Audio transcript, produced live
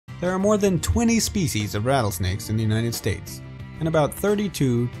There are more than 20 species of rattlesnakes in the United States, and about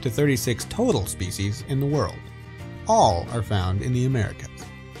 32 to 36 total species in the world. All are found in the Americas.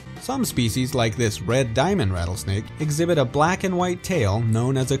 Some species, like this red diamond rattlesnake, exhibit a black and white tail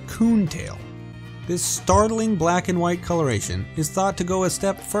known as a coon tail. This startling black and white coloration is thought to go a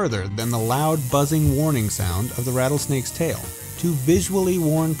step further than the loud buzzing warning sound of the rattlesnake's tail, to visually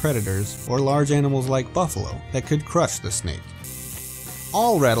warn predators or large animals like buffalo that could crush the snake.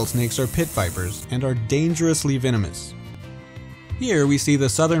 All rattlesnakes are pit vipers and are dangerously venomous. Here we see the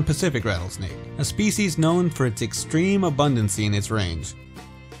southern Pacific rattlesnake, a species known for its extreme abundancy in its range,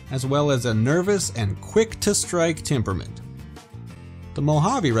 as well as a nervous and quick-to-strike temperament. The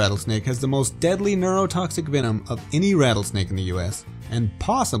Mojave rattlesnake has the most deadly neurotoxic venom of any rattlesnake in the US, and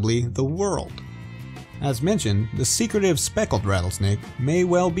possibly the world. As mentioned, the secretive speckled rattlesnake may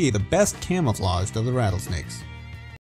well be the best camouflaged of the rattlesnakes.